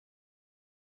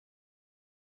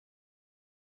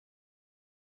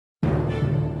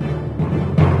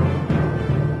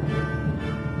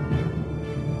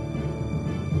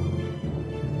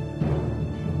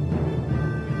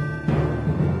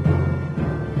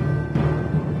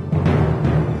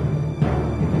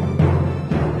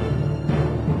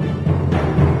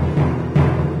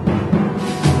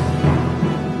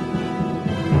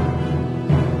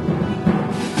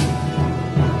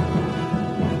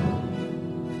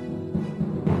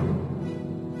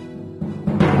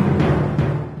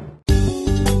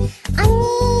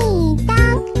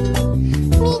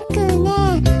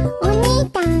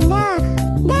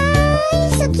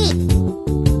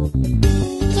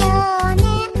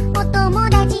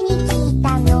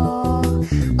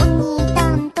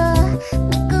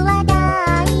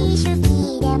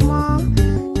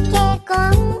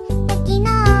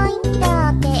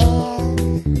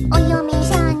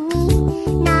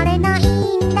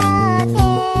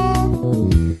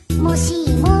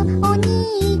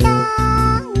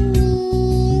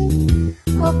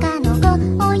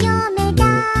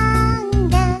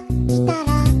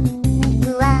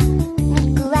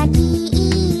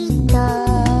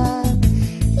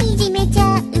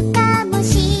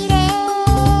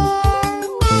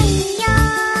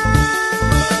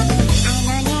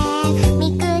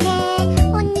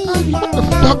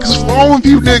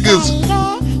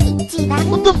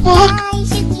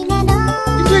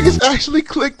actually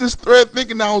clicked this thread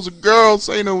thinking I was a girl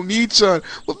saying Onii-chan.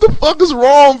 What the fuck is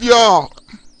wrong with y'all?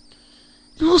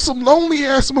 You some lonely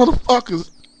ass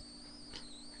motherfuckers.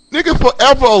 Nigga,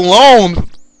 forever alone.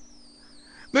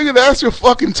 Nigga, that's your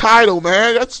fucking title,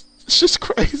 man. That's just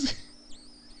crazy.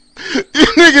 You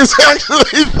niggas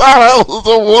actually thought I was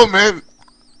a woman.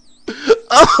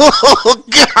 Oh,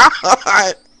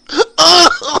 God.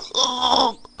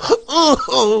 Oh.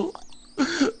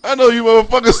 I know you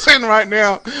motherfuckers saying right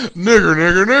now, nigger,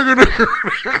 nigger, nigger, nigger,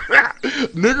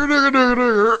 nigger, nigger, nigger,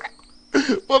 nigger.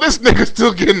 Well, this nigga's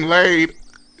still getting laid.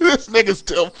 This nigga's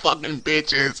still fucking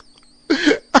bitches.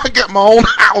 I got my own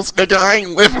house, nigga. I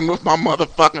ain't living with my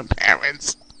motherfucking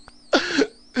parents.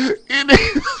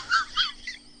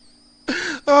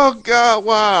 Oh, God,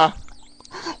 why?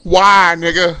 Why,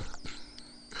 nigga?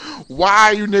 Why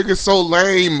are you niggas so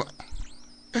lame?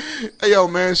 Hey, yo,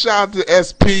 man, shout out to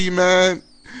SP, man.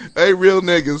 Hey, real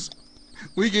niggas.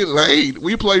 We get laid.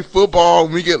 We play football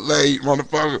and we get laid,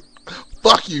 motherfucker.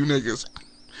 Fuck you, niggas.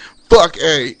 Fuck,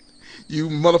 hey. You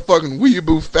motherfucking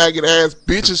weeaboo faggot ass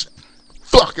bitches.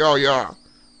 Fuck all y'all.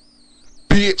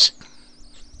 Bitch.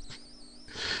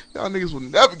 Y'all niggas will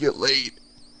never get laid.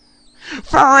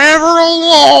 Forever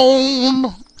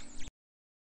alone.